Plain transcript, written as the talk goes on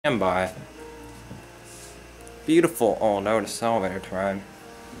Stand by. Beautiful old Otis elevator tribe.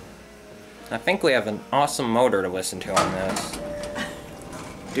 I think we have an awesome motor to listen to on this.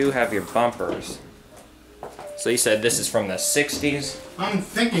 Do have your bumpers. So you said this is from the 60s? I'm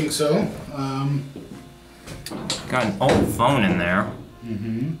thinking so. Got an old phone in there.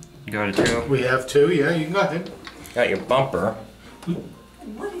 Mm-hmm. You got it too? We have two, yeah, you can go ahead. Got your bumper.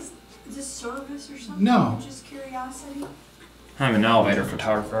 What is this, service or something? No. Just curiosity? I'm an elevator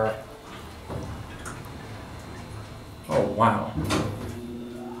photographer. Oh, wow.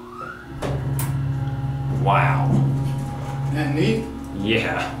 Wow. Isn't that neat?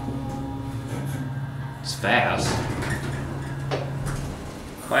 Yeah. It's fast.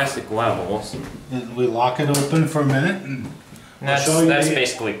 Classic levels. And we lock it open for a minute and That's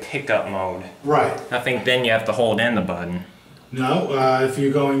basically pickup mode. Right. I think then you have to hold in the button. No, if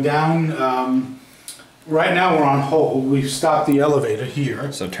you're going down, right now we're on hold. We've stopped the elevator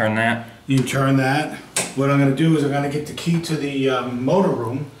here. So turn that. You turn that. What I'm going to do is I'm going to get the key to the motor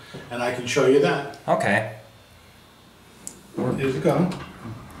room and I can show you that. Okay. There you go.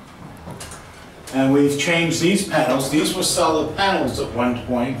 And we've changed these panels. These were solid panels at one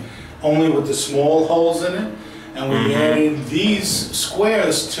point, only with the small holes in it. And we added these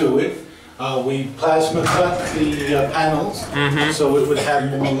squares to it. We plasma cut the panels so it would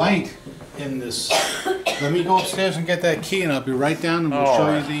have more light in this. Let me go upstairs and get that key and I'll be right down and we'll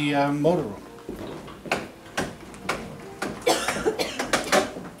show you the motor room.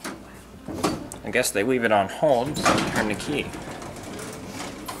 I guess they leave it on hold, so turn the key.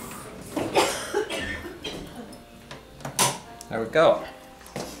 There we go.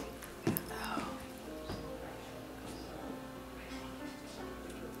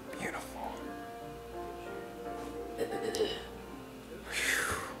 Beautiful.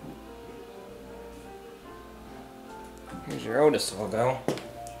 Here's your Otis logo.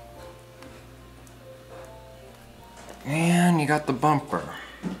 And you got the bumper.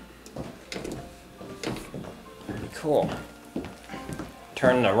 Pretty cool.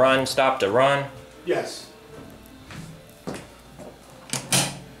 Turn to run, stop to run. Yes.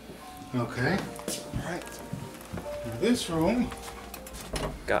 Okay. Alright. This room.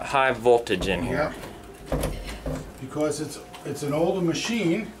 Got high voltage in here. Yep. Because it's an older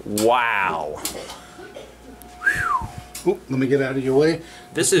machine. Wow. Oop, let me get out of your way.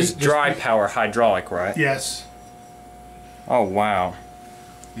 This is dry power hydraulic, right? Yes. Oh, wow.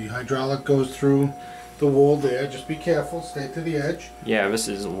 The hydraulic goes through the wall there. Just be careful. Stay to the edge. Yeah, this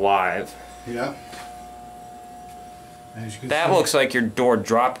is live. Yeah. As you can That see, looks like your door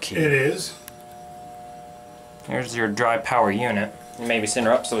drop key. it is. Here's your dry power unit. Maybe send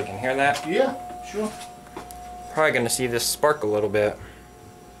her up so we can hear that. Yeah, sure. Probably gonna see this spark a little bit.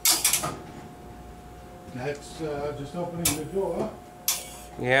 That's just opening the door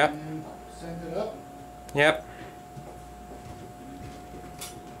Yep. and send it up. Yep.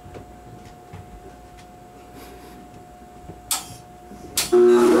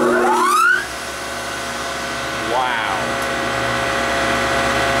 Wow.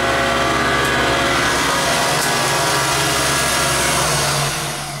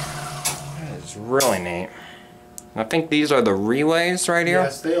 That is really neat. I think these are the relays right here.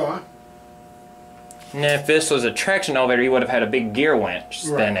 Yes, they are. And if this was a traction elevator, you would have had a big gear winch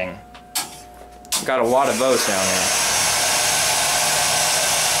spinning. Got a lot of those down here.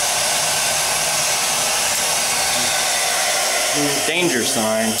 Danger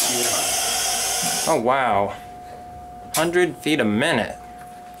sign. Oh wow. 100 feet a minute.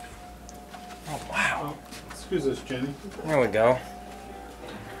 Oh wow. Excuse us, Jenny. There we go.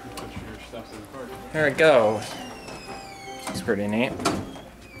 There it goes. It's pretty neat.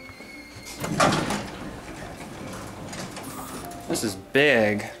 This is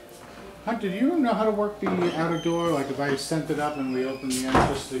big. Hunter, do you know how to work the outer door? Like if I sent it up and we opened the end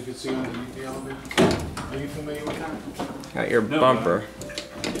just so you could see underneath the elevator? Are you familiar with that? Got your bumper.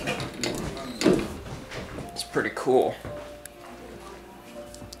 It's pretty cool.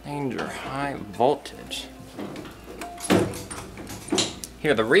 Danger high voltage.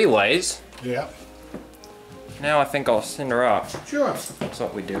 Here are the relays. Yeah. Now I think I'll send her up. Sure. That's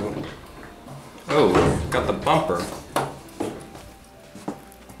what we do. Oh, got the bumper.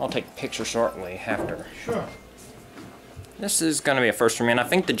 I'll take a picture shortly after. Sure. This is going to be a first for me, and I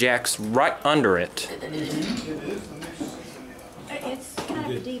think the jack's right under it. It is. It's kind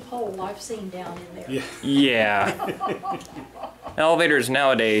of a deep hole I've seen down in there. Yeah. Yeah. Elevators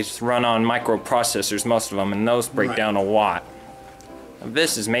nowadays run on microprocessors, most of them, and those break down a lot.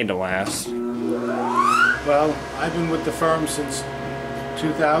 This is made to last. Well, I've been with the firm since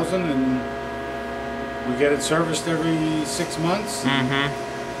 2000 and we get it serviced every 6 months. Mm-hmm.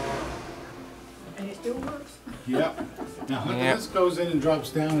 still works? Yep. Now, look, Yep. this goes in and drops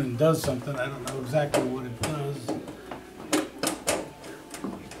down and does something. I don't know exactly what it does.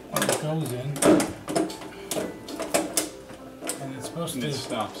 When it goes in. And it's supposed And it to...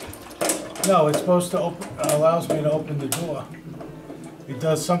 stops. No, it's supposed to open, allows me to open the door. It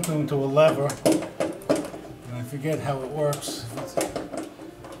does something to a lever. And I forget how it works.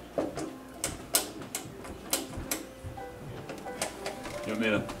 You want me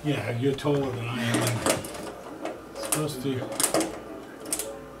to? Yeah, you're taller than I am. It's supposed to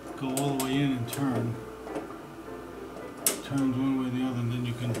go all the way in and turn. Turns one way or the other, and then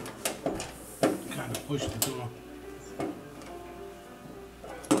you can kind of push the door.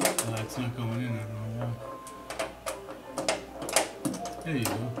 Well, it's not going in, I don't know why. There you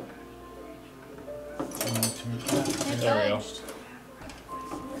go. And you turn it back. There we go.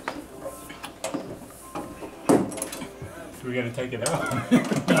 Do we gotta take it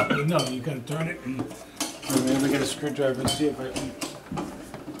out? No, you gotta turn it and maybe get a screwdriver and see if I can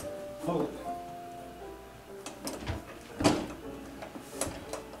pull it.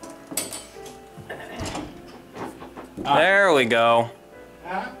 There we go.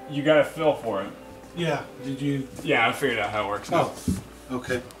 You got a fill for it. Yeah, did you? Yeah, I figured out how it works now. Oh,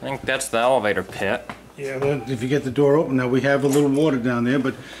 okay. I think that's the elevator pit. Yeah, well, if you get the door open, now we have a little water down there,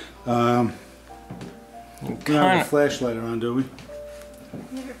 but we don't have a Kinda- flashlight around, do we?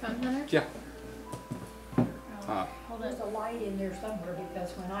 You have your phone, Hunter? Yeah. Hold on, there's a light in there somewhere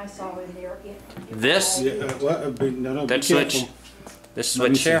because when I saw in there, it. This? Yeah, what? No, be That switch? careful. This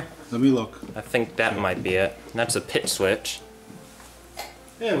Let me switch see. here? Let me look. I think that might be it. That's a pit switch.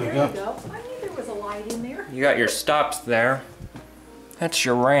 There we There go. you go. I knew there was a light in there. You got your stops there. That's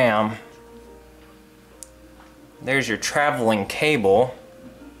your RAM. There's your traveling cable.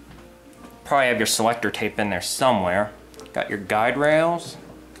 Probably have your selector tape in there somewhere. Got your guide rails.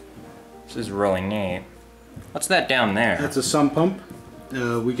 This is really neat. What's that down there? That's a sump pump.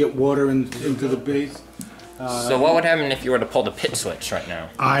 We get water into the base. So what would happen if you were to pull the pit switch right now?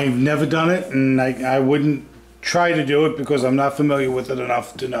 I've never done it, and I wouldn't try to do it because I'm not familiar with it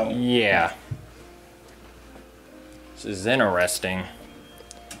enough to know. Yeah. This is interesting.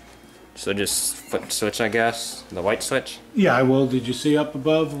 So just flip the switch, I guess? The white switch? Yeah, I will. Did you see up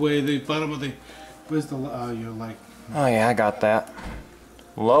above where the bottom of the... Where's the... your light? Oh yeah, I got that.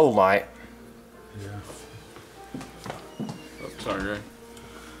 Low light. Yeah. Oh, sorry, Greg.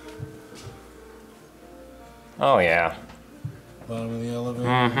 Oh yeah. Bottom of the elevator.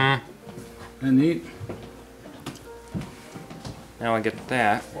 Mm-hmm. And neat. Now I get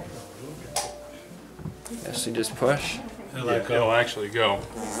that. Guess you just push. It'll actually go.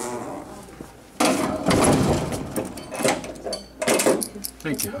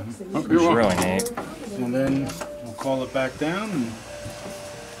 Thank you. It's really neat. And then we'll call it back down. And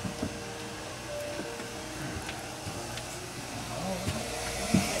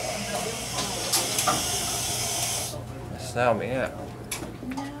So that'll be it.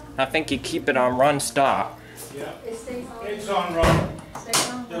 I think you keep it on run stop. yeah, It stays on. it's on run. Stays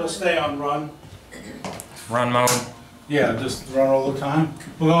on. It'll stay on run. Run mode. Yeah, just run all the time.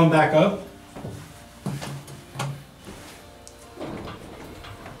 We're going back up.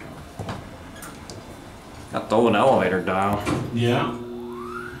 Got the old elevator dial. Yeah.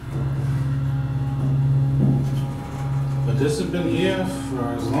 But this has been here for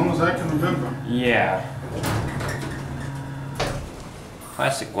as long as I can remember. Yeah.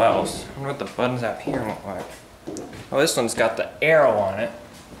 Plastic wells. I wonder what the buttons out here look like. Oh, this one's got the arrow on it.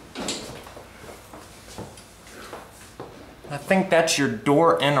 I think that's your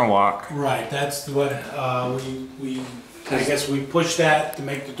door interlock. Right, that's what we I guess we push that to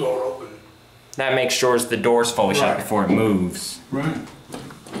make the door open. That makes sure the door's fully shut Right. before it moves. Right.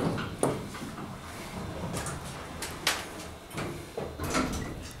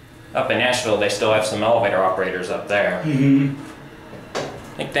 Up in Nashville, they still have some elevator operators up there. Mm-hmm.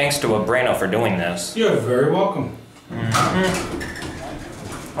 I think thanks to Lubrano for doing this. You're very welcome.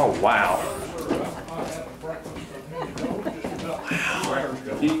 Oh, wow.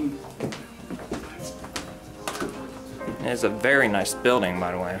 It's a very nice building,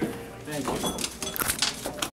 by the way. Thank you.